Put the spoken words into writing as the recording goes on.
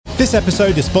This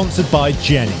episode is sponsored by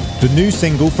Jenny, the new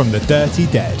single from The Dirty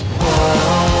Dead.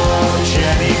 Oh,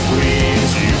 Jenny,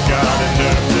 please, you've got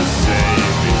enough to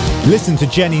save me. Listen to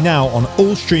Jenny now on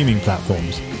all streaming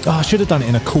platforms. Oh, I should have done it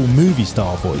in a cool movie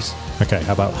star voice. Okay,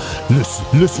 how about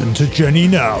listen to Jenny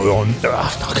now on...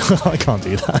 I can't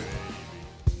do that.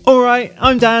 Alright,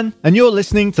 I'm Dan, and you're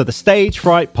listening to the Stage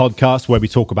Fright podcast, where we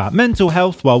talk about mental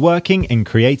health while working in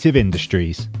creative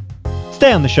industries.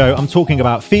 Today on the show, I'm talking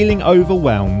about feeling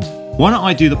overwhelmed. Why don't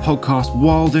I do the podcast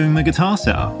while doing the guitar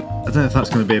setup? I don't know if that's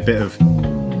going to be a bit of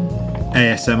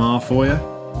ASMR for you.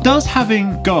 Does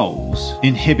having goals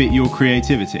inhibit your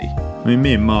creativity? I mean,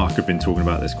 me and Mark have been talking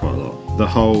about this quite a lot. The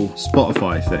whole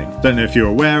Spotify thing. Don't know if you're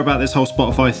aware about this whole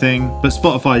Spotify thing, but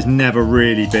Spotify's never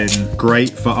really been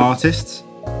great for artists.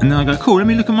 And then I go, cool, let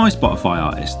me look at my Spotify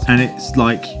artist. And it's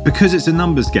like, because it's a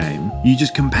numbers game, you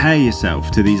just compare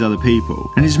yourself to these other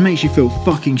people. And it just makes you feel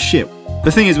fucking shit.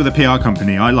 The thing is, with a PR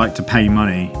company, I like to pay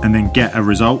money and then get a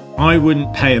result. I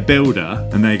wouldn't pay a builder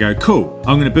and they go, cool,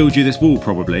 I'm going to build you this wall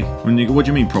probably. And you go, what do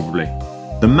you mean probably?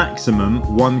 The maximum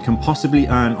one can possibly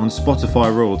earn on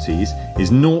Spotify royalties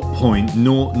is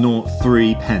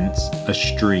 0.003 pence a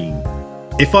stream.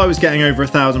 If I was getting over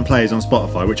 1,000 plays on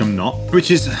Spotify, which I'm not, which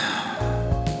is...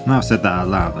 Now I've said that out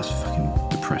loud, that's fucking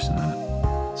depressing, isn't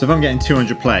it? So if I'm getting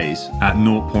 200 plays at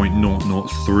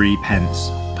 0.003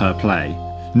 pence per play,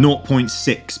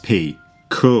 0.6p,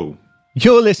 cool.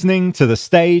 You're listening to the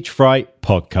Stage Fright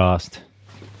podcast.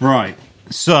 Right,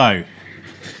 so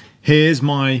here's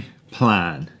my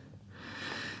plan.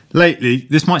 Lately,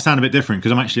 this might sound a bit different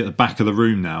because I'm actually at the back of the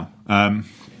room now. I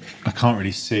can't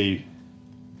really see.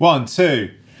 1, 2.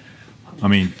 I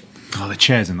mean, the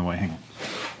chair's in the way, hang on.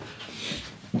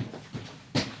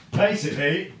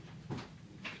 Basically,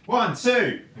 1,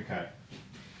 2. Okay.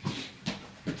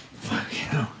 Fucking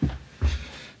hell.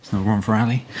 It's not one for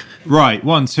Ali. Right,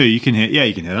 1, 2. You can hear. Yeah,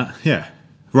 you can hear that. Yeah.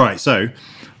 Right. So,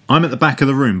 I'm at the back of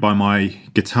the room by my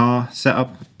guitar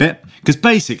setup bit because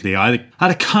basically I had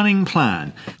a cunning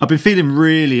plan. I've been feeling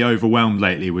really overwhelmed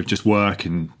lately with just work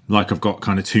and like I've got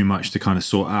kind of too much to kind of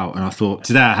sort out. And I thought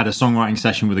today I had a songwriting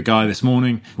session with a guy this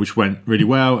morning, which went really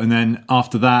well. And then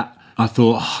after that, I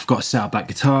thought, I've got to set up that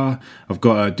guitar, I've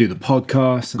got to do the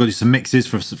podcast, I've got to do some mixes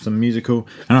for some musical.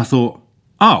 And I thought,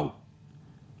 why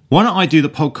don't I do the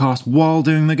podcast while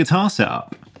doing the guitar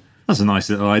setup? That's a nice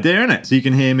little idea, isn't it? So you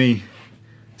can hear me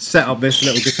set up this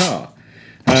little guitar.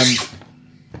 I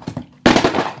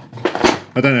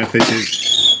don't know if this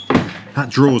is... That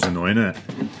draw's annoying, isn't it?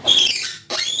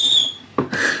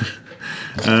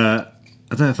 I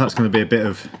don't know if that's going to be a bit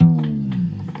of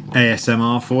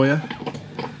ASMR for you.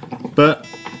 But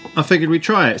I figured we'd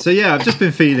try it. So yeah, I've just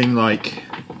been feeling like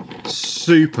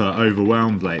super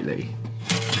overwhelmed lately.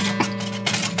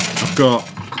 I've got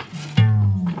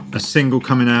a single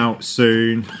coming out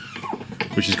soon,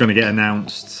 which is going to get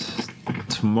announced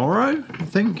tomorrow, I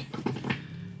think.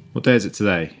 What day is it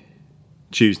today?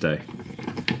 Tuesday.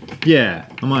 Yeah,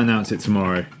 I might announce it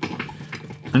tomorrow.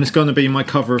 And it's going to be my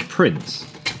cover of Prince.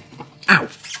 Ow,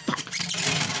 fuck.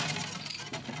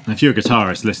 And if you're a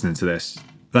guitarist listening to this,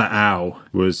 that ow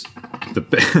was the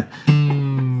bit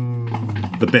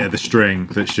of the string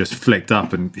that's just flicked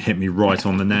up and hit me right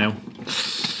on the nail.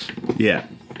 Yeah.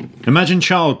 Imagine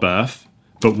childbirth,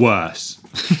 but worse.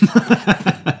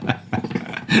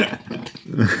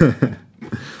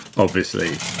 Obviously,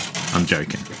 I'm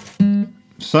joking.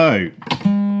 So,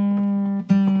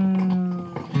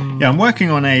 yeah, I'm working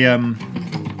on a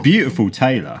beautiful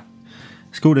Taylor.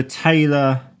 It's called a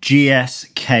Taylor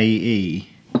GSKE.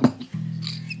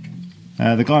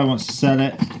 The guy wants to sell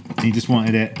it. He just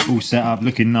wanted it all set up,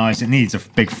 looking nice. It needs a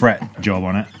big fret job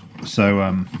on it. So,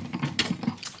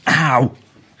 ow!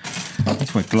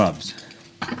 Let's wear gloves.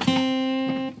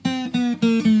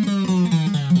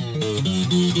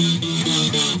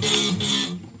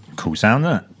 Cool sound,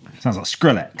 isn't it? Sounds like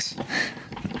Skrillex.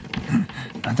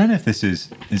 I don't know if this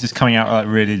is this coming out like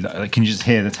really, like, can you just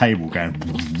hear the table going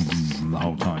the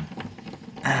whole time?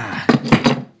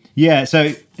 Yeah,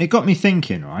 so it got me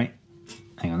thinking, right?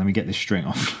 Hang on, let me get this string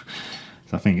off.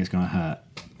 So I think it's going to hurt.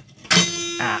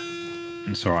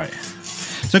 It's all right.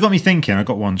 So it got me thinking. I've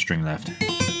got one string left.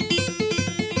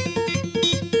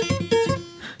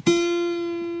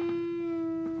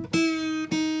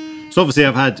 So obviously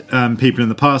I've had people in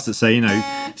the past that say,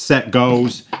 set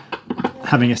goals,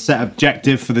 having a set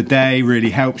objective for the day really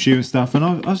helps you and stuff. And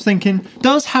I was thinking,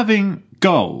 does having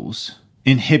goals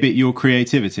inhibit your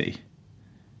creativity?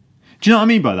 Do you know what I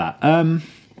mean by that?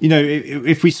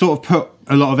 If we sort of put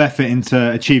a lot of effort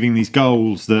into achieving these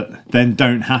goals that then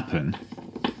don't happen,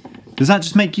 does that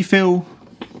just make you feel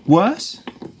worse?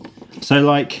 So,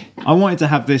 like, I wanted to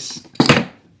have this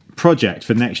project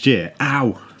for next year.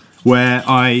 Where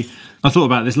I thought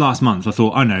about this last month. I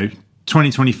thought,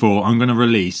 2024, I'm going to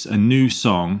release a new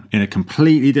song in a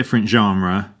completely different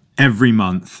genre every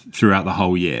month throughout the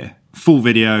whole year. Full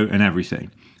video and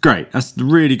everything. Great. That's a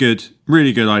really good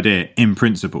idea in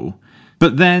principle.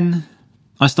 But then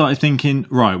I started thinking,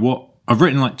 right, I've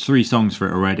written like 3 songs for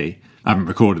it already. I haven't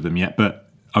recorded them yet,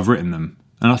 but I've written them.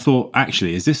 And I thought,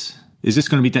 actually, is this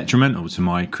going to be detrimental to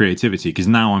my creativity? Because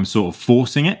now I'm sort of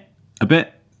forcing it a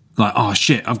bit. Like, oh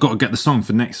shit, I've got to get the song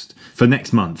for next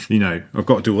month. I've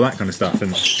got to do all that kind of stuff.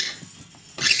 And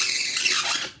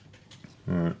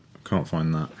alright, can't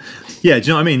find that. Yeah, do you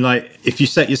know what I mean? Like, if you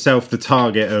set yourself the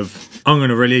target of, I'm going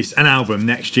to release an album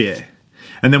next year,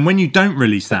 and then when you don't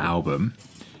release that album,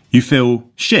 you feel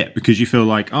shit because you feel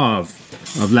like, oh,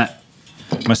 I've let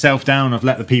myself down. I've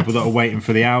let the people that are waiting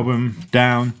for the album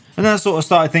down. And then I sort of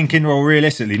started thinking, well,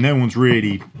 realistically, no one's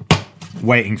really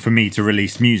waiting for me to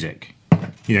release music.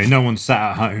 No one's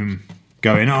sat at home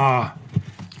going,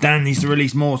 Dan needs to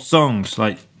release more songs.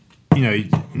 Like,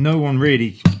 no one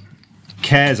really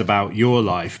cares about your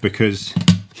life because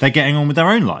they're getting on with their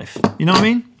own life. You know what I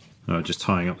mean? Oh, just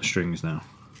tying up the strings now.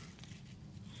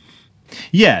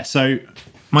 Yeah, so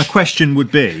my question would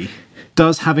be,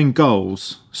 does having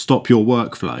goals stop your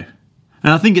workflow?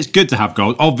 And I think it's good to have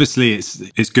goals. Obviously,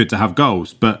 it's good to have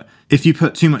goals, but if you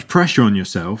put too much pressure on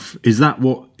yourself, is that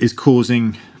what is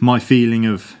causing my feeling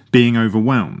of being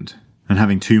overwhelmed and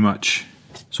having too much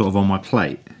sort of on my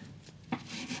plate?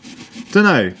 Don't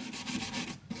know.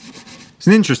 It's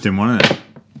an interesting one, isn't it?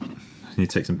 I need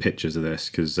to take some pictures of this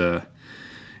because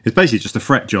it's basically just a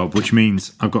fret job, which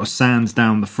means I've got to sand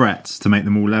down the frets to make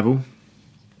them all level.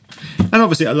 And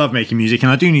obviously, I love making music,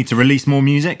 and I do need to release more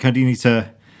music. I do need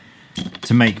to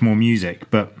make more music,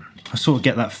 but I sort of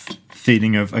get that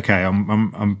feeling of, okay,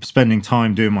 I'm spending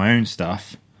time doing my own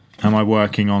stuff. Am I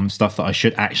working on stuff that I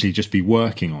should actually just be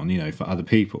working on, for other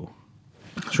people?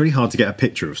 It's really hard to get a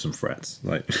picture of some frets,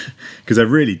 like, because they're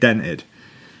really dented.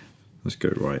 Let's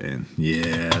go right in.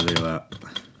 Yeah, look at that.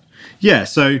 Yeah,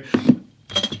 so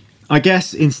I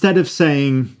guess instead of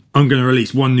saying I'm going to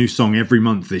release one new song every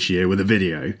month this year with a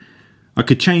video, I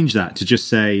could change that to just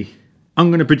say, I'm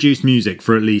going to produce music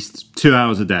for at least 2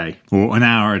 hours a day or an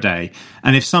hour a day.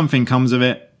 And if something comes of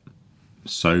it,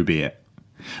 so be it.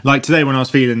 Like today when I was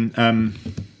feeling,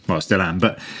 I still am,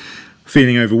 but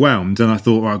feeling overwhelmed. And I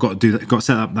thought, I've got to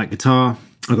set up that guitar.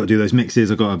 I've got to do those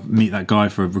mixes. I've got to meet that guy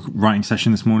for a writing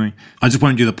session this morning. I just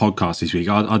won't do the podcast this week.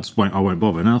 I won't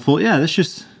bother. And I thought, yeah, let's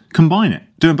just combine it.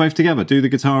 Do them both together. Do the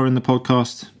guitar and the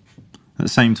podcast at the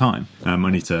same time. I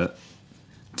need to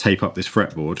tape up this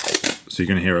fretboard. So you're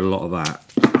going to hear a lot of that.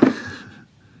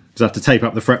 Just have to tape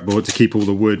up the fretboard to keep all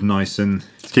the wood nice and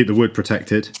to keep the wood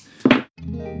protected.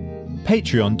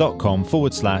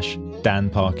 Patreon.com/Dan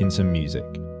Parkinson Music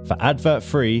for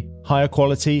advert-free, higher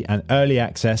quality and early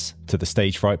access to the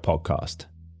Stage Fright podcast.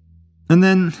 And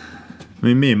then,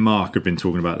 me and Mark have been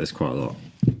talking about this quite a lot,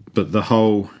 but the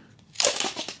whole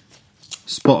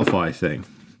Spotify thing.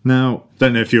 Now,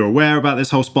 don't know if you're aware about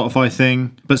this whole Spotify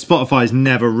thing, but Spotify's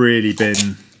never really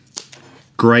been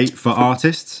great for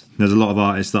artists. There's a lot of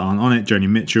artists that aren't on it. Joni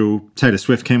Mitchell, Taylor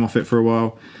Swift came off it for a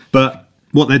while. But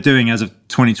what they're doing as of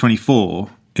 2024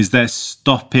 is they're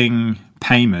stopping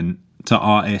payment to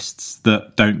artists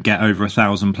that don't get over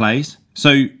 1,000 plays.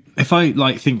 So if I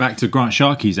think back to Grant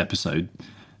Sharkey's episode,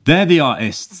 they're the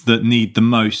artists that need the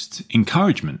most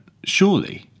encouragement,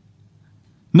 surely.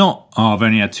 Not, I've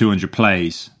only had 200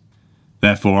 plays,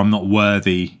 therefore I'm not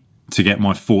worthy to get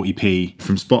my 40p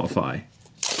from Spotify.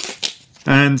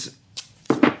 And,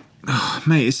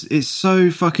 mate, it's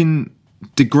so fucking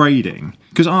degrading.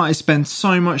 Because artists spend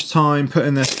so much time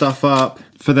putting their stuff up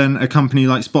for then a company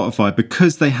like Spotify,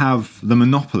 because they have the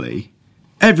monopoly,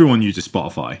 everyone uses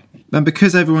Spotify. And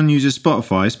because everyone uses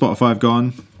Spotify have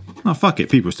gone, oh, fuck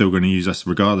it, people are still going to use us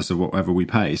regardless of whatever we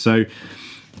pay. So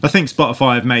I think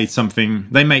Spotify have made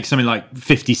they make something like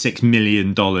 $56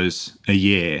 million a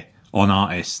year on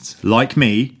artists like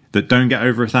me that don't get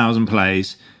over 1,000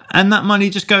 plays. And that money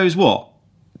just goes, what?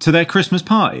 To their Christmas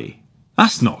party?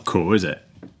 That's not cool, is it?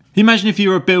 Imagine if you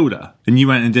were a builder and you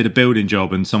went and did a building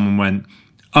job and someone went,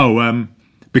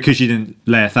 because you didn't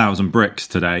lay 1,000 bricks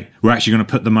today, we're actually going to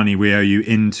put the money we owe you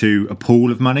into a pool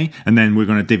of money and then we're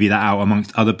going to divvy that out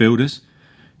amongst other builders.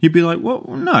 You'd be like, well,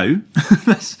 no.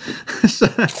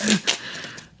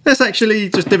 let's actually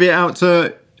just divvy it out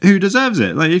to who deserves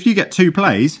it. Like, if you get 2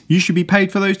 plays, you should be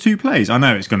paid for those 2 plays. I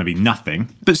know it's going to be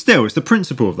nothing, but still, it's the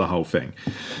principle of the whole thing.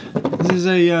 This is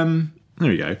there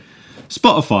we go.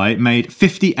 Spotify made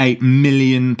 £58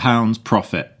 million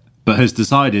profit but has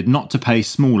decided not to pay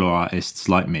smaller artists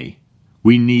like me.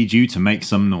 We need you to make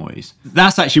some noise.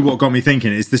 That's actually what got me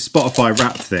thinking, is this Spotify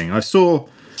Wrapped thing. I saw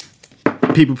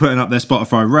people putting up their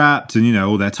Spotify Wrapped and, you know,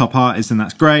 all their top artists, and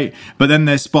that's great. But then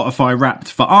there's Spotify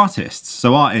Wrapped for artists.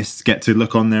 So artists get to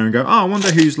look on there and go, oh, I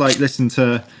wonder who's like listened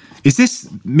to... Is this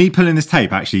me pulling this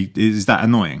tape actually? Is that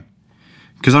annoying?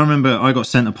 Because I remember I got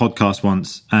sent a podcast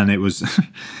once, and it was...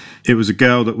 It was a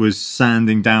girl that was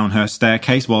sanding down her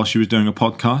staircase while she was doing a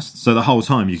podcast. So the whole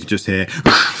time you could just hear...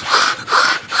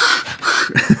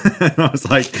 And I was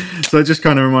like... So it just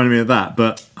kind of reminded me of that.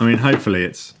 But, I mean, hopefully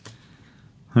it's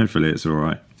all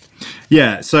right.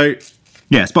 Yeah, so...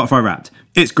 Yeah, Spotify Wrapped.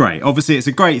 It's great. Obviously, it's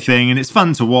a great thing, and it's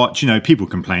fun to watch. You know, people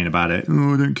complain about it.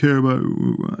 Oh, I don't care about...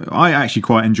 I actually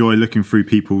quite enjoy looking through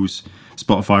people's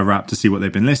Spotify Wrapped to see what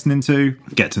they've been listening to.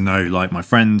 Get to know, like, my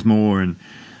friends more, and...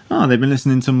 Oh, they've been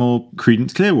listening to more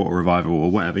Creedence Clearwater Revival or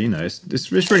whatever, you know,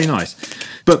 it's really nice.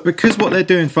 But because what they're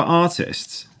doing for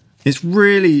artists, it's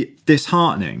really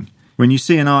disheartening when you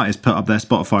see an artist put up their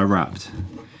Spotify Wrapped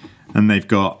and they've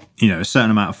got, you know, a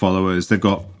certain amount of followers, they've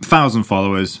got 1,000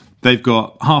 followers, they've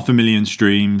got 500,000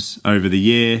 streams over the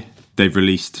year, they've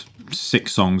released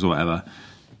 6 songs or whatever.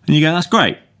 And you go, that's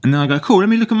great. And then I go, cool, let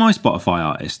me look at my Spotify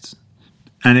artists.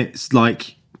 And it's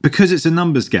like, because it's a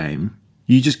numbers game,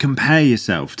 you just compare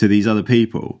yourself to these other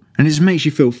people, and it just makes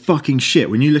you feel fucking shit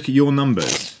when you look at your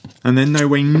numbers and they're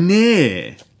nowhere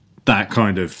near that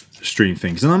kind of stream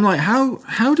things. And I'm like,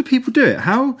 how do people do it?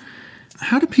 How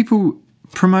do people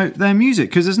promote their music?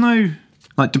 Because there's no,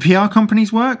 like, do PR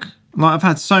companies work? Like, I've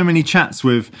had so many chats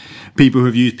with people who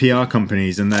have used PR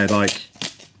companies, and they're like,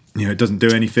 you know, it doesn't do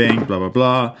anything, blah, blah,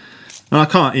 blah. And I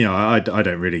can't, you know, I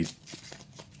don't really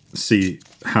see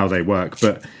how they work,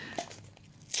 but...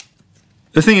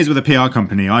 The thing is, with a PR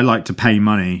company, I like to pay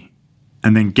money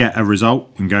and then get a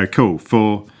result and go, cool,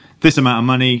 for this amount of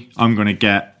money, I'm going to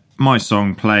get my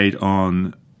song played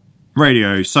on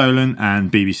Radio Solent and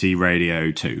BBC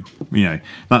Radio 2. You know,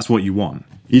 that's what you want.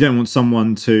 You don't want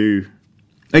someone to...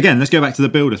 Again, let's go back to the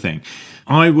builder thing.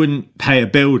 I wouldn't pay a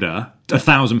builder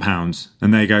 £1,000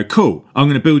 and they go, cool, I'm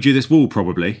going to build you this wall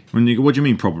probably. And you go, what do you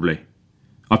mean probably?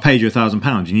 I paid you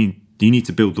 £1,000. You need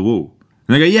to build the wall.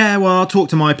 And they go, yeah, well, I'll talk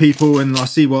to my people and I'll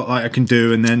see what I can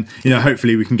do, and then, you know,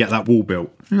 hopefully we can get that wall built.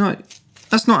 And you're like,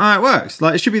 that's not how it works.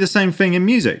 Like, it should be the same thing in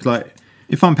music. Like,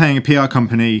 if I'm paying a PR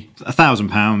company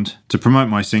 £1,000 to promote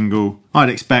my single, I'd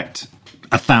expect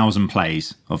 1,000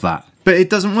 plays of that. But it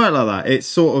doesn't work like that. It's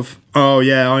sort of, oh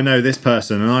yeah, I know this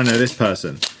person and I know this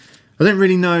person. I don't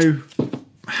really know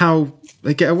how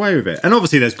they get away with it. And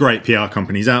obviously there's great PR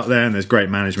companies out there and there's great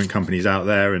management companies out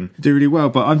there and do really well.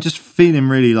 But I'm just feeling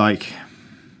really like...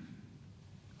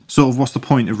 Sort of, what's the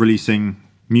point of releasing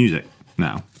music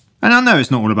now? And I know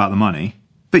it's not all about the money,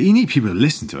 but you need people to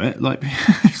listen to it. Like,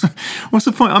 what's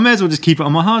the point? I may as well just keep it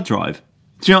on my hard drive.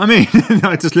 Do you know what I mean?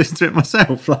 I just listen to it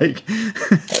myself. Like,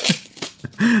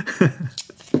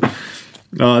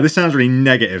 oh, this sounds really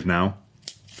negative now.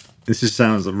 This just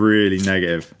sounds really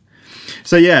negative.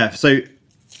 So yeah, so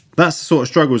that's the sort of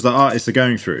struggles that artists are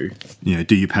going through. You know,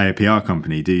 do you pay a PR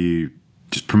company? Do you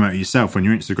just promote yourself on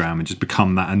your Instagram and just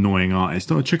become that annoying artist?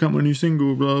 Oh, check out my new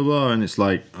single, blah, blah, blah. And it's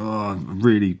like, oh,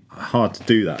 really hard to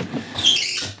do that.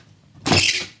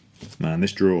 Man,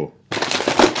 this drawer.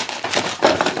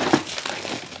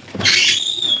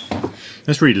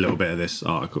 Let's read a little bit of this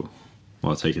article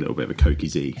while I take a little bit of a Cokie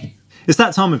Z. It's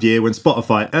that time of year when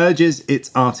Spotify urges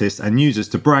its artists and users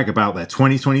to brag about their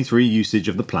 2023 usage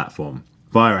of the platform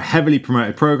via a heavily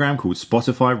promoted program called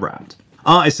Spotify Wrapped.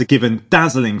 Artists are given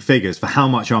dazzling figures for how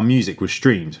much our music was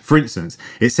streamed. For instance,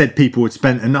 it said people had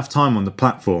spent enough time on the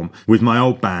platform with my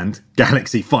old band,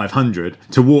 Galaxy 500,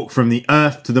 to walk from the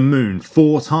Earth to the Moon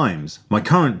 4 times. My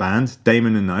current band,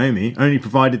 Damon and Naomi, only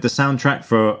provided the soundtrack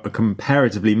for a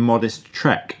comparatively modest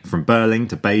trek from Berlin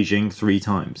to Beijing 3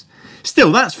 times.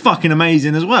 Still, that's fucking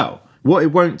amazing as well. What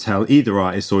it won't tell either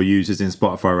artists or users in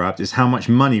Spotify Wrapped is how much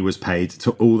money was paid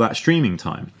to all that streaming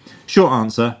time. Short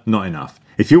answer, not enough.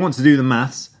 If you want to do the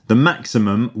maths, the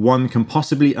maximum one can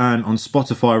possibly earn on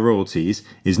Spotify royalties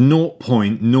is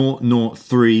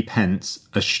 0.003 pence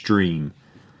a stream.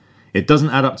 It doesn't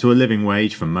add up to a living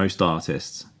wage for most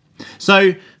artists.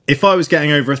 So, if I was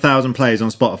getting over 1,000 plays on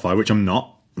Spotify, which I'm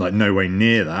not, like no way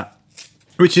near that,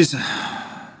 which is...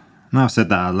 Now I've said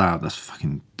that out loud, that's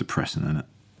fucking depressing, isn't it?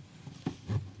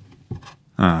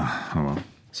 Oh well.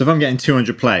 So if I'm getting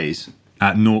 200 plays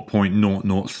at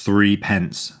 0.003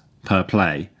 pence per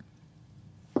play,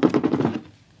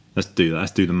 let's do that.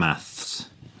 Let's do the maths.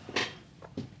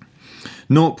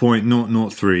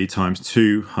 0.003 times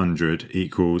 200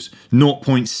 equals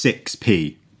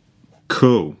 0.6p.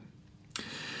 Cool.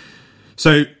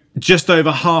 So just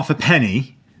over half a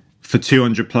penny for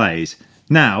 200 plays.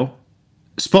 Now,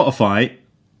 Spotify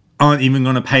aren't even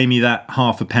going to pay me that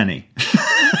half a penny.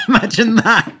 Imagine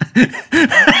that.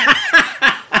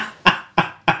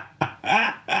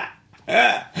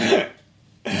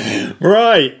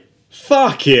 Right.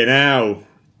 Fucking hell.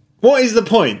 What is the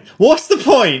point? What's the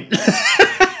point?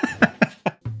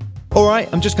 Alright,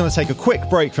 I'm just going to take a quick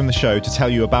break from the show to tell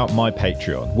you about my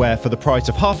Patreon, where for the price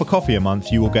of half a coffee a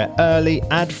month, you will get early,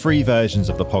 ad-free versions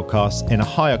of the podcast in a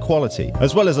higher quality,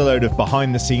 as well as a load of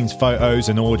behind-the-scenes photos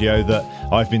and audio that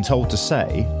I've been told to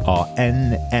say are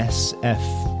NSFW?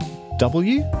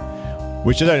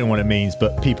 Which I don't know what it means,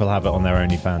 but people have it on their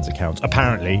OnlyFans accounts.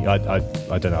 Apparently, I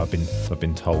don't know, I've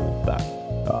been told that.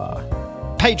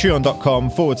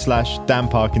 Patreon.com/Dan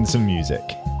Parkinson Music.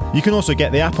 You can also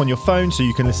get the app on your phone so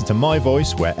you can listen to my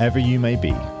voice wherever you may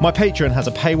be. My Patreon has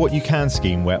a pay what you can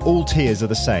scheme where all tiers are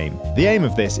the same. The aim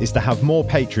of this is to have more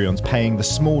Patreons paying the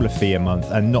smaller fee a month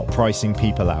and not pricing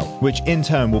people out, which in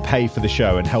turn will pay for the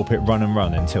show and help it run and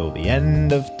run until the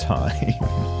end of time.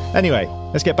 Anyway,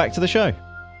 let's get back to the show.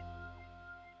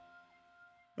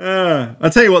 I'll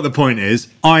tell you what the point is.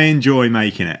 I enjoy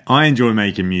making it. I enjoy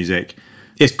making music.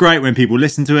 It's great when people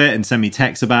listen to it and send me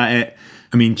texts about it.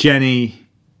 I mean,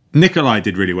 Nikolai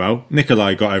did really well.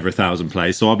 Nikolai got over 1,000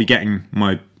 plays, so I'll be getting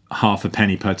my half a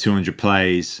penny per 200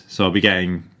 plays. So I'll be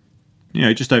getting,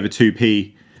 just over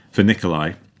 2p for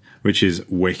Nikolai, which is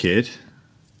wicked.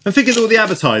 And think of all the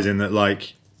advertising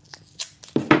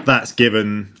that's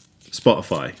given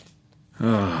Spotify.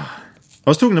 I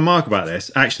was talking to Mark about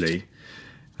this, actually.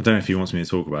 I don't know if he wants me to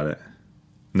talk about it.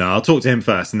 No, I'll talk to him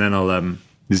first, and then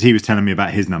because he was telling me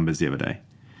about his numbers the other day.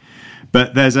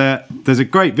 But there's a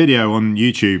great video on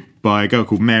YouTube by a girl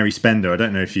called Mary Spender. I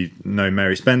don't know if you know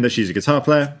Mary Spender. She's a guitar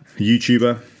player, a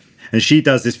YouTuber. And she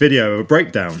does this video of a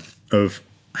breakdown of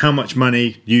how much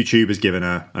money YouTube has given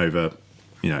her over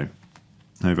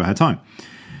her time.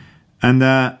 And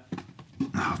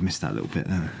I've missed that little bit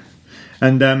there.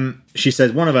 And she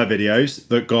said one of her videos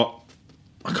that got,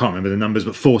 I can't remember the numbers,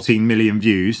 but 14 million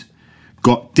views,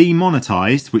 got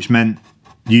demonetized, which meant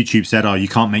YouTube said, you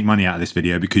can't make money out of this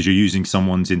video because you're using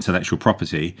someone's intellectual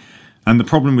property. And the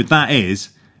problem with that is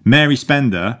Mary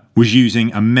Spender was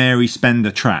using a Mary Spender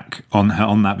track on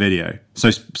that video. So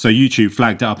YouTube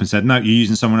flagged it up and said, no, you're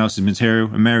using someone else's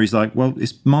material. And Mary's like, well,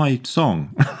 it's my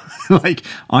song.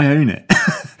 I own it.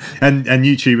 and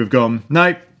YouTube have gone,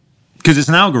 no, because it's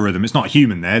an algorithm. It's not a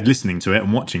human there listening to it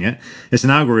and watching it. It's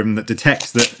an algorithm that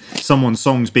detects that someone's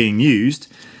song's being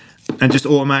used and just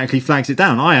automatically flags it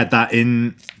down. I had that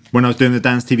when I was doing the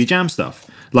Dance TV Jam stuff.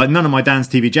 None of my Dance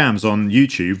TV Jams on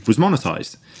YouTube was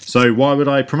monetized. So why would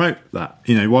I promote that?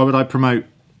 Why would I promote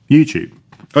YouTube?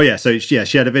 Oh yeah, so she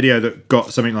had a video that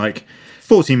got something like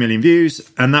 14 million views,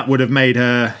 and that would have made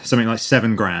her something like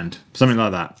 $7,000, something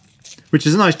like that. Which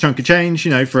is a nice chunk of change,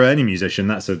 for any musician.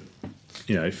 That's for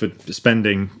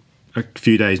spending a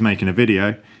few days making a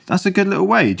video, that's a good little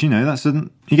wage. You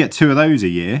get 2 of those a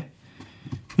year.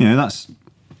 I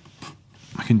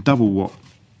can double what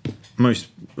most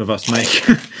of us make.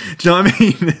 Do you know what I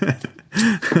mean?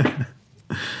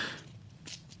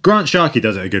 Grant Sharkey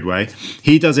does it a good way.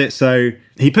 He does it so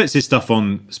he puts his stuff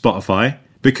on Spotify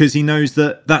because he knows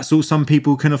that that's all some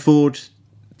people can afford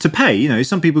to pay.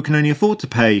 Some people can only afford to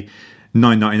pay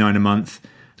 $9.99 a month,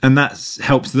 and that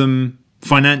helps them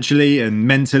financially and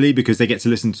mentally because they get to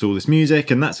listen to all this music,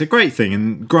 and that's a great thing.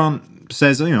 And Grant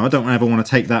says, I don't ever want to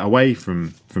take that away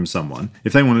from someone.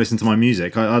 If they want to listen to my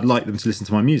music, I'd like them to listen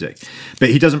to my music.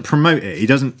 But he doesn't promote it. He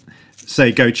doesn't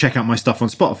say, go check out my stuff on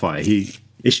Spotify.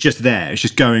 It's just there. It's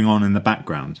just going on in the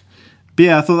background. But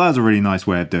yeah, I thought that was a really nice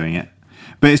way of doing it.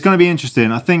 But it's going to be interesting.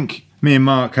 I think me and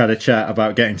Mark had a chat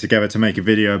about getting together to make a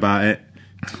video about it.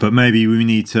 But maybe we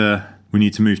need to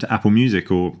move to Apple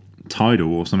Music or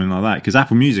Tidal or something like that, because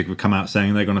Apple Music have come out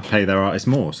saying they're going to pay their artists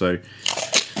more. So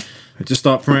just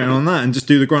start promoting on that and just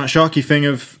do the Grant Sharkey thing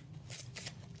of,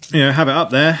 have it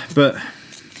up there, but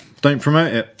don't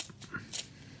promote it.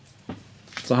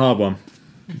 It's a hard one.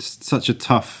 It's such a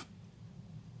tough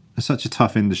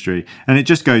industry. And it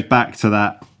just goes back to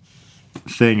that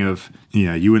thing of,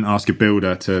 you wouldn't ask a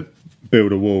builder to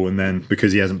build a wall and then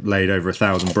because he hasn't laid over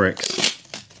 1,000 bricks,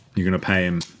 you're going to pay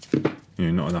him,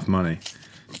 not enough money.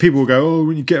 People will go,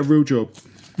 when you get a real job.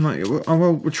 I'm like,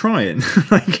 well, we're trying.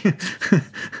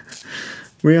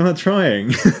 We are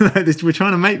trying. We're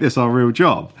trying to make this our real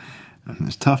job. And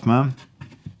it's tough, man.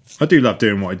 I do love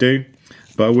doing what I do,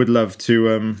 but I would love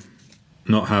to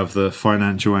not have the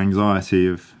financial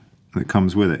anxiety that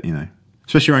comes with it,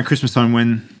 Especially around Christmas time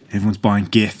when everyone's buying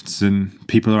gifts and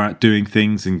people are out doing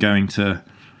things and going to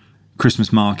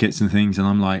Christmas markets and things, and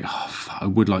I'm like, I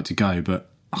would like to go, but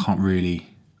I'm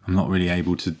not really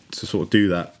able to sort of do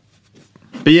that.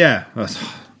 But yeah,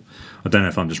 I don't know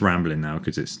if I'm just rambling now,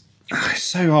 because it's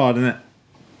so hard, isn't it?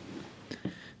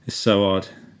 It's so hard.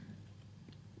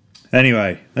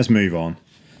 Anyway, let's move on.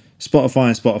 Spotify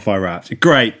and Spotify Wrapped.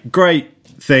 Great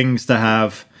things to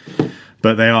have,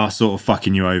 but they are sort of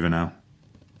fucking you over now.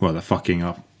 Well, they're fucking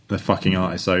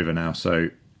artists over now, so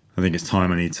I think it's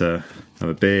time I need to have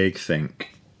a big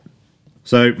think.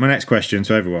 So my next question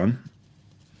to everyone: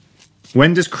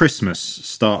 when does Christmas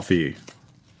start for you?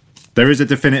 There is a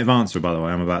definitive answer, by the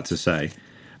way, I'm about to say.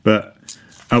 But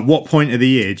at what point of the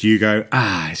year do you go,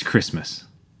 it's Christmas?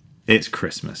 It's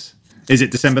Christmas. Is it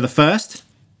December the 1st?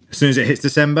 As soon as it hits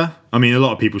December? I mean, a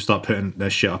lot of people start putting their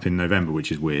shit up in November,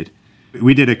 which is weird.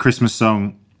 We did a Christmas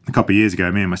song a couple of years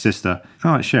ago, me and my sister.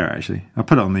 Oh, let's share it, actually. I'll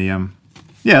put it on the...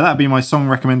 that'd be my song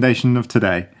recommendation of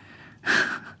today.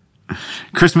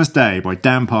 Christmas Day by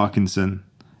Dan Parkinson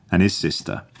and his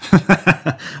sister.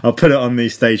 I'll put it on the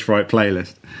Stage Fright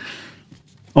playlist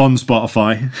on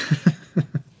Spotify.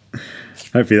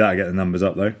 Hopefully that'll get the numbers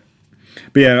up, though.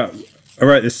 But yeah, I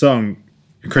wrote this song,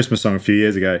 a Christmas song, a few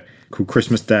years ago called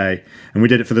Christmas Day, and we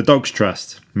did it for the Dogs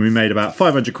Trust. And we made about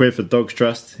 500 quid for the Dogs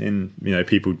Trust in,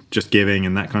 people just giving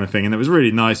and that kind of thing. And it was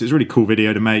really nice. It was a really cool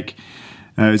video to make.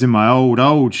 It was in my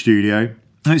old studio.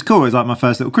 And it's cool. It was like my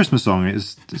first little Christmas song.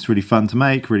 It's really fun to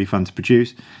make, really fun to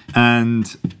produce.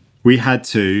 And we had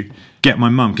to get my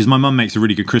mum, because my mum makes a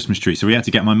really good Christmas tree. So we had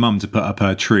to get my mum to put up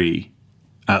her tree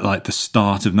at like the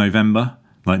start of November,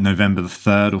 like November the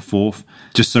 3rd or 4th,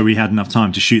 just so we had enough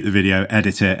time to shoot the video,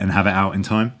 edit it, and have it out in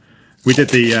time. We did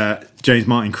the James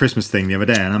Martin Christmas thing the other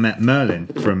day, and I met Merlin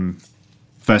from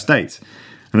First Dates.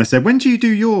 And I said, when do you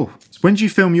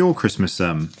film your Christmas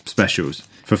specials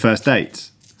for First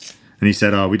Dates? And he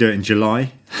said, we do it in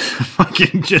July.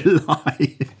 Fucking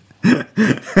July.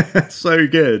 So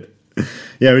good.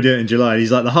 Yeah, we do it in July.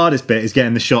 He's like, the hardest bit is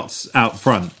getting the shots out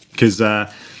front, because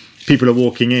people are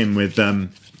walking in with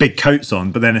big coats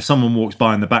on, but then if someone walks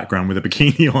by in the background with a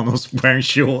bikini on or wearing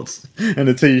shorts and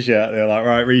a t-shirt, they're like,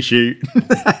 right, reshoot.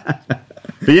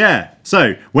 But yeah,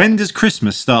 so when does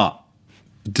Christmas start?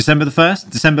 December the 1st?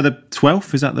 December the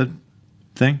 12th? Is that the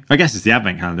thing? I guess it's the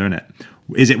advent calendar, isn't it?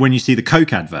 Is it when you see the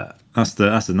Coke advert?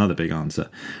 That's another big answer.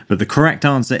 But the correct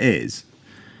answer is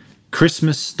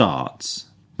Christmas starts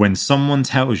when someone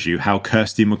tells you how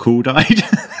Kirsty MacColl died.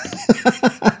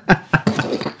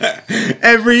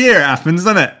 Every year it happens,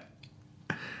 doesn't it?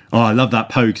 Oh, I love that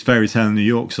Pogues Fairy Tale in New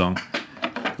York song.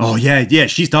 Oh, yeah,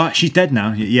 she's dead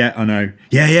now. Yeah, I know.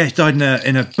 Yeah, she died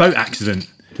in a boat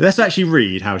accident. Let's actually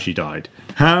read how she died.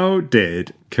 How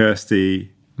did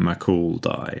Kirsty MacColl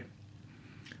die?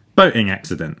 Boating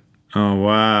accident. Oh,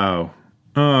 wow.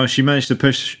 Oh, she managed to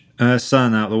push her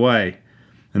son out of the way,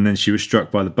 and then she was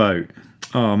struck by the boat.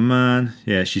 Oh, man.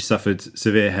 Yeah, she suffered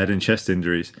severe head and chest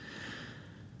injuries.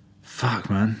 Fuck,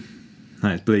 man.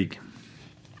 That is bleak.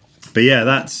 But yeah,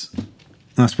 that's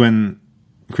when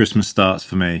Christmas starts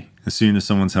for me. As soon as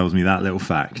someone tells me that little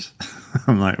fact,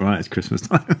 I'm like, right, it's Christmas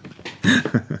time.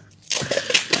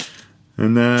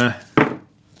 And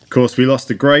of course, we lost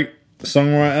a great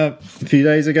songwriter a few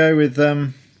days ago with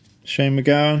Shane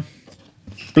MacGowan.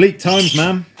 Bleak times,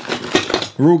 man.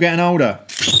 We're all getting older.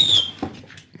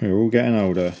 I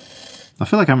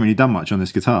feel like I haven't really done much on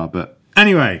this guitar, but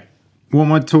anyway, what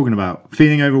am I talking about?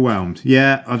 Feeling overwhelmed.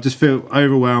 Yeah, I just feel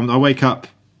overwhelmed. I wake up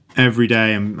every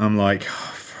day and I'm like,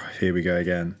 here we go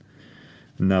again.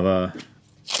 Another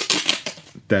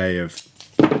day of...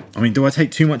 I mean, do I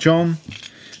take too much on?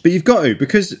 But you've got to,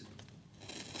 because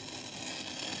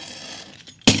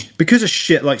of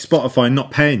shit like Spotify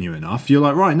not paying you enough, you're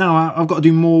like, right, now I've got to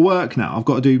do more work now. I've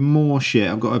got to do more shit.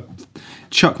 I've got to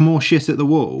chuck more shit at the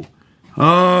wall.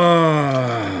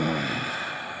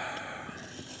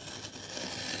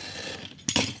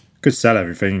 Could sell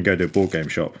everything and go to a board game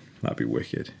shop. That'd be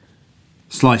wicked.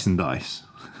 Slice and dice.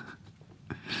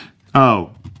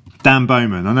 Oh, Dan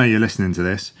Bowman, I know you're listening to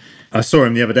this. I saw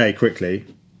him the other day quickly,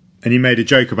 and he made a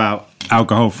joke about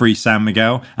alcohol-free San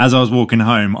Miguel. As I was walking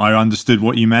home, I understood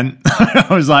what you meant. I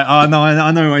was like, oh no,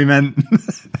 I know what you meant.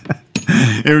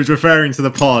 It was referring to the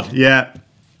pod. Yeah.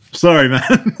 Sorry,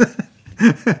 man.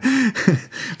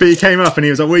 But he came up and he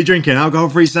was like, what are you drinking?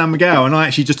 Alcohol-free San Miguel. And I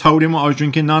actually just told him what I was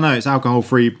drinking. No, it's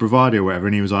alcohol-free Bravado or whatever.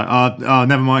 And he was like, oh,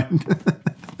 never mind.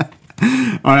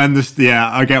 I understand. Yeah,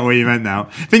 I get what you meant now.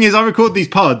 Thing is, I record these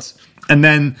pods, and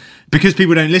then because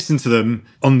people don't listen to them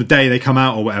on the day they come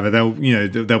out or whatever,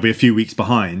 they'll be a few weeks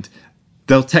behind.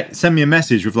 they'll send me a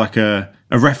message with like a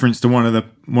reference to one of the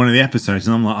episodes,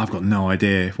 and I'm like, I've got no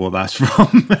idea what that's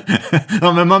from. Like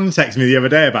my mum texted me the other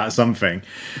day about something,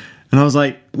 and I was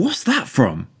like, what's that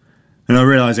from? And I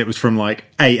realised it was from like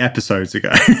 8 episodes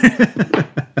ago.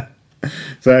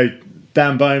 So,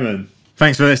 Dan Bowman,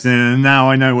 thanks for listening, and now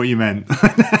I know what you meant.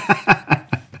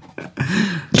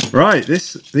 Right,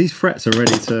 these frets are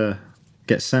ready to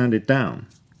get sanded down.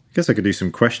 I guess I could do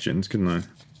some questions, couldn't I?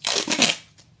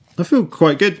 I feel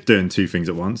quite good doing 2 things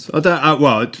at once. I don't.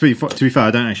 Well, to be fair,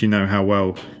 I don't actually know how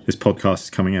well this podcast is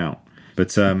coming out.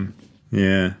 But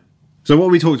yeah. So what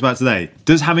we talked about today: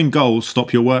 does having goals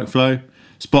stop your workflow?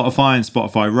 Spotify and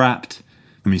Spotify Wrapped.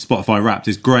 I mean, Spotify Wrapped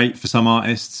is great for some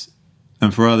artists,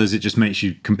 and for others, it just makes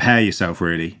you compare yourself.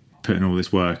 Really, putting all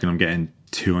this work, and I'm getting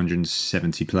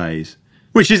 270 plays,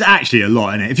 which is actually a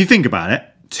lot, isn't it? If you think about it,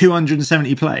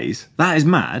 270 plays. That is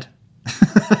mad.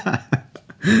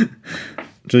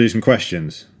 To do some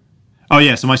questions. Oh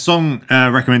yeah, so my song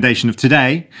recommendation of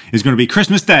today is going to be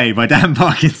Christmas Day by Dan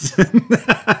Parkinson.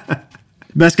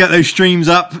 Let's get those streams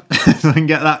up so I can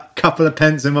get that couple of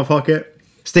pence in my pocket.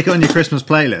 Stick it on your Christmas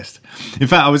playlist. In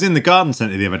fact, I was in the garden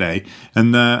centre the other day,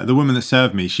 and the woman that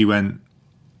served me, she went...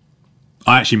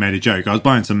 I actually made a joke. I was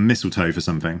buying some mistletoe for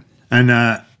something, and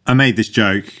I made this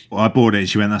joke. I bought it, and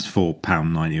she went, that's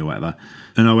 £4.90 or whatever.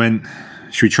 And I went,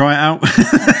 should we try it out?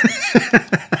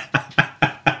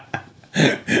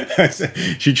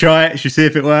 She'd try it, she'd see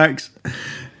if it works. And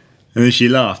then she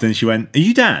laughed and she went, are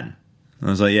you Dan? And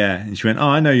I was like, yeah. And she went, oh,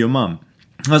 I know your mum.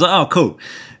 I was like, oh, cool.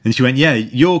 And she went, yeah,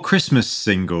 your Christmas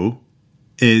single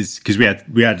is, because we had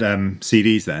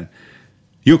CDs then,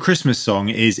 your Christmas song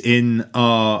is in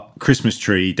our Christmas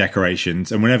tree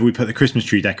decorations, and whenever we put the Christmas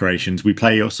tree decorations, we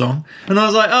play your song. And I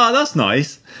was like, oh, that's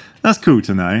nice. That's cool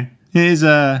to know. It is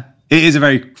a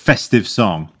very festive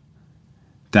song.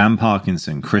 Dan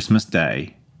Parkinson, Christmas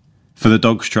Day, for the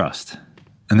Dogs Trust.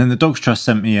 And then the Dogs Trust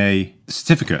sent me a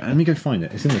certificate. Let me go find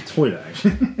it. It's in the toilet,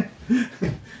 actually.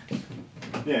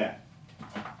 Yeah.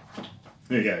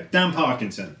 There you go. Dan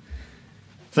Parkinson.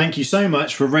 Thank you so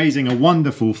much for raising a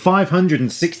wonderful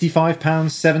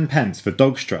 £565.07 for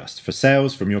Dogs Trust for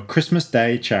sales from your Christmas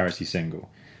Day charity single.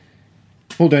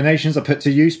 All donations are put to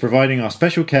use providing our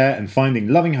special care and finding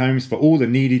loving homes for all the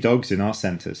needy dogs in our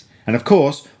centres. And of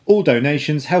course, all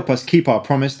donations help us keep our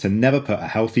promise to never put a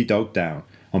healthy dog down.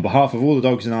 On behalf of all the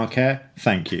dogs in our care,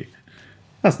 thank you.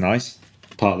 That's nice.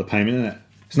 Part of the payment, isn't it?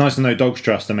 It's nice to know Dogs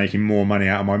Trust are making more money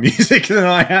out of my music than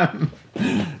I am.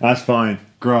 That's fine.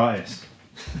 Gratis.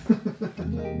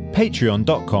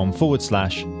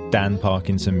 Patreon.com/Dan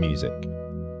Parkinson Music.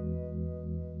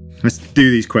 Let's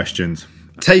do these questions.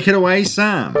 Take it away,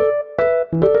 Sam.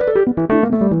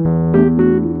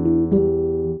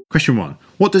 Question 1.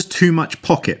 What does too much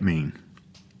pocket mean?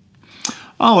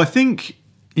 Oh, I think,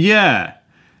 yeah.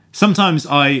 Sometimes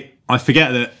I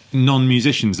forget that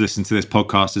non-musicians listen to this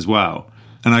podcast as well.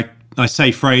 And I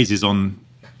say phrases on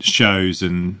shows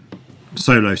and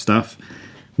solo stuff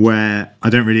where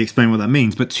I don't really explain what that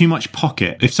means. But too much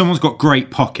pocket. If someone's got great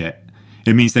pocket,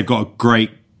 it means they've got a great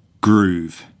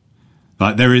groove.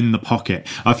 Like, they're in the pocket.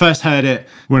 I first heard it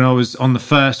when I was on the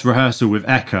first rehearsal with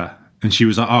Eka, and she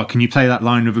was like, oh, can you play that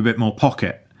line with a bit more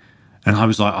pocket? And I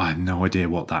was like, I have no idea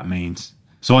what that means.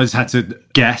 So I just had to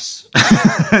guess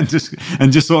and just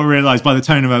sort of realise by the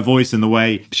tone of her voice and the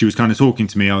way she was kind of talking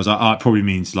to me, I was like, oh, it probably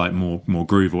means like more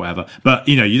groove or whatever. But,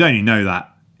 you know, you'd only know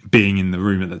that being in the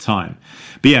room at the time.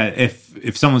 But yeah,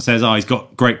 if someone says, oh, he's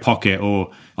got great pocket,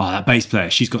 or, oh, that bass player,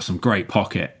 she's got some great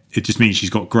pocket, it just means she's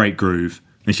got great groove.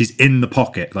 And she's in the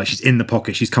pocket,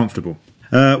 she's comfortable.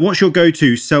 What's your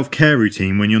go-to self-care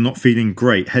routine when you're not feeling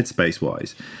great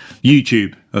headspace-wise?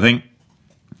 YouTube, I think.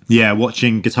 Yeah,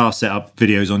 watching guitar setup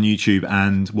videos on YouTube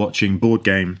and watching board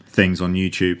game things on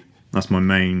YouTube. That's my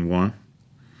main one.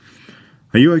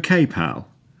 Are you okay, pal?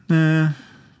 I'm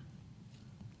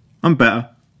better.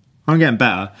 I'm getting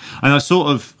better. And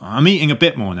I'm eating a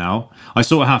bit more now. I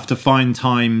sort of have to find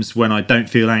times when I don't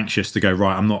feel anxious to go,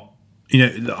 right, I'm not... You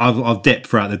know, I'll dip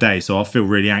throughout the day, so I'll feel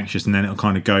really anxious, and then it'll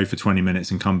kind of go for 20 minutes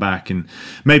and come back. And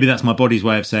maybe that's my body's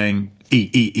way of saying,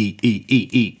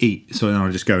 eat. So then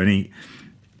I'll just go and eat.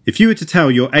 If you were to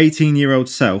tell your 18-year-old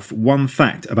self one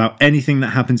fact about anything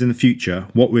that happens in the future,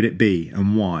 what would it be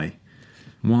and why?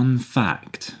 One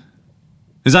fact.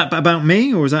 Is that about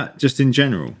me, or is that just in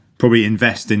general? Probably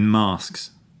invest in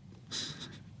masks.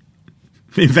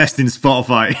 Invest in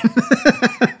Spotify.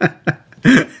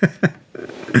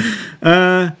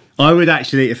 I would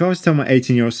actually, if I was to tell my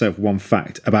 18-year-old self one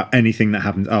fact about anything that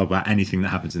happens,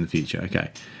 in the future,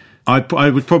 okay, I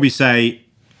would probably say,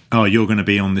 oh, you're going to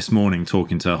be on This Morning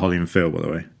talking to Holly and Phil, by the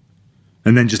way.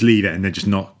 and then just leave it and then just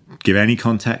not give any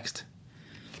context.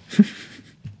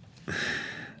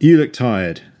 You look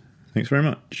tired. Thanks very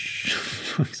much.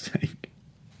 For fuck's sake.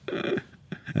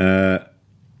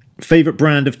 Favourite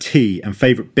brand of tea and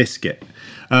favourite biscuit.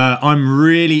 I'm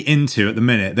really into at the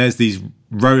minute. There's these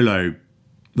Rolo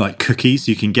like cookies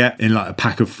you can get in like a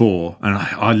pack of 4, and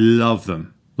I love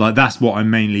them. Like that's what I'm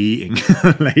mainly eating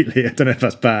lately. I don't know if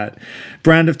that's bad.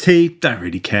 Brand of tea, don't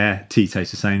really care. Tea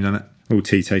tastes the same, doesn't it? All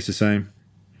tea tastes the same.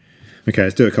 Okay,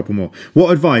 let's do a couple more.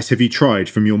 What advice have you tried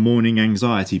from your morning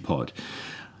anxiety pod?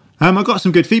 I got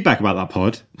some good feedback about that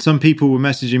pod. Some people were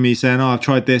messaging me saying, oh, I've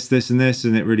tried this, and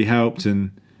it really helped.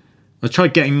 And I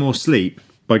tried getting more sleep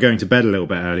by going to bed a little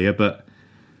bit earlier, but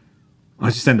I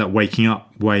just end up waking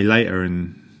up way later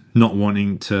and not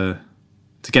wanting to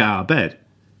get out of bed.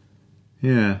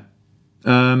 Yeah.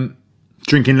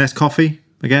 Drinking less coffee,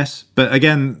 I guess. But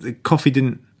again, the coffee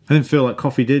I didn't feel like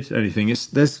coffee did anything.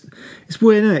 It's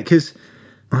weird, isn't it? Because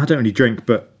I don't really drink,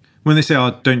 but when they say,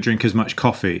 oh, don't drink as much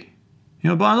coffee,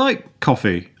 but I like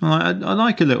coffee. I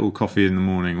like a little coffee in the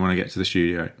morning when I get to the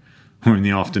studio, or in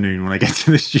the afternoon when I get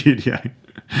to the studio.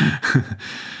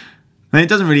 And it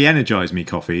doesn't really energise me,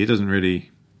 coffee. It doesn't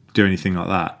really do anything like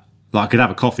that. Like I could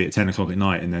have a coffee at 10 o'clock at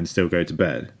night and then still go to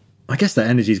bed. I guess that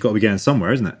energy's got to be going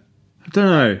somewhere, isn't it? I don't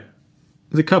know.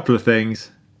 There's a couple of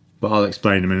things, but I'll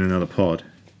explain them in another pod.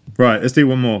 Right, let's do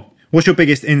one more. What's your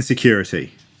biggest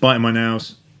insecurity? Biting my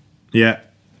nails. Yeah.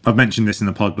 I've mentioned this in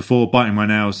the pod before. Biting my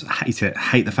nails, hate it.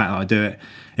 Hate the fact that I do it.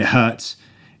 It hurts.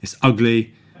 It's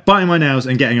ugly. Biting my nails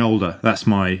and getting older. That's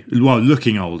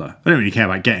looking older. I don't really care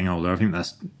about getting older. I think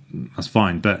that's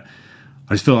fine. But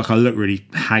I just feel like I look really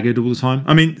haggard all the time.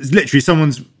 I mean, it's literally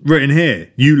someone's written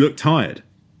here, you look tired.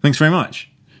 Thanks very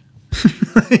much.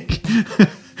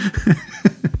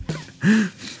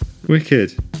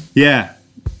 Wicked. Yeah.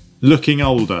 Looking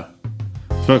older.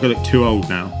 I feel like I look too old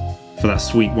now for that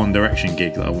sweet One Direction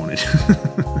gig that I wanted.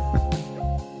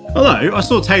 Although, I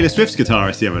saw Taylor Swift's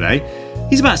guitarist the other day.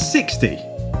 He's about 60.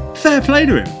 Fair play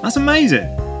to him. That's amazing.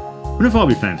 I wonder if I'll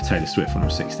be playing for Taylor Swift when I'm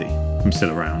 60. I'm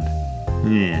still around.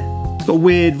 Yeah. It's got a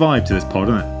weird vibe to this pod,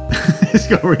 hasn't it? It's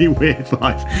got a really weird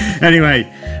vibe. Anyway,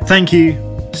 thank you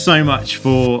so much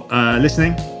for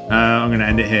listening. I'm going to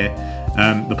end it here,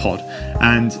 the pod.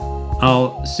 And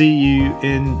I'll see you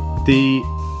in the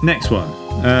next one.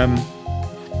 I'm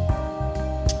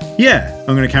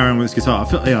going to carry on with this guitar.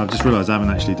 I've just realised I haven't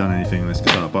actually done anything on this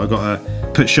guitar, but I've got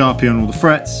to put Sharpie on all the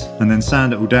frets and then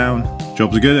sand it all down.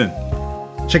 Job's a good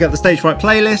one. Check out the Stage Fright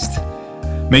playlist.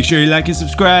 Make sure you like and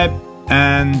subscribe,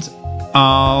 and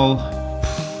I'll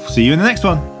see you in the next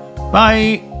one.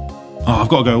 Bye. Oh, I've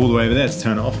got to go all the way over there to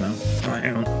turn it off now. Right,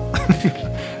 hang on.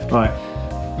 Right.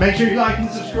 Make sure you like and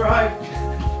subscribe,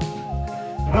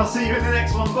 and I'll see you in the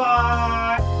next one.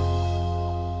 Bye.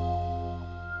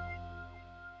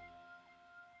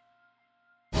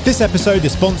 This episode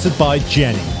is sponsored by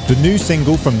Jenny, the new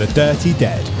single from The Dirty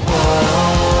Dead.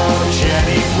 Oh,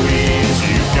 Jenny, please,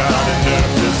 you've got enough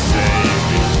to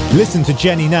save me. Listen to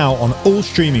Jenny now on all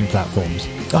streaming platforms.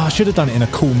 Oh, I should have done it in a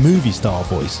cool movie star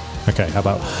voice. Okay, how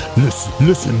about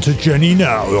listen to Jenny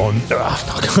now on...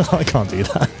 I can't do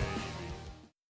that.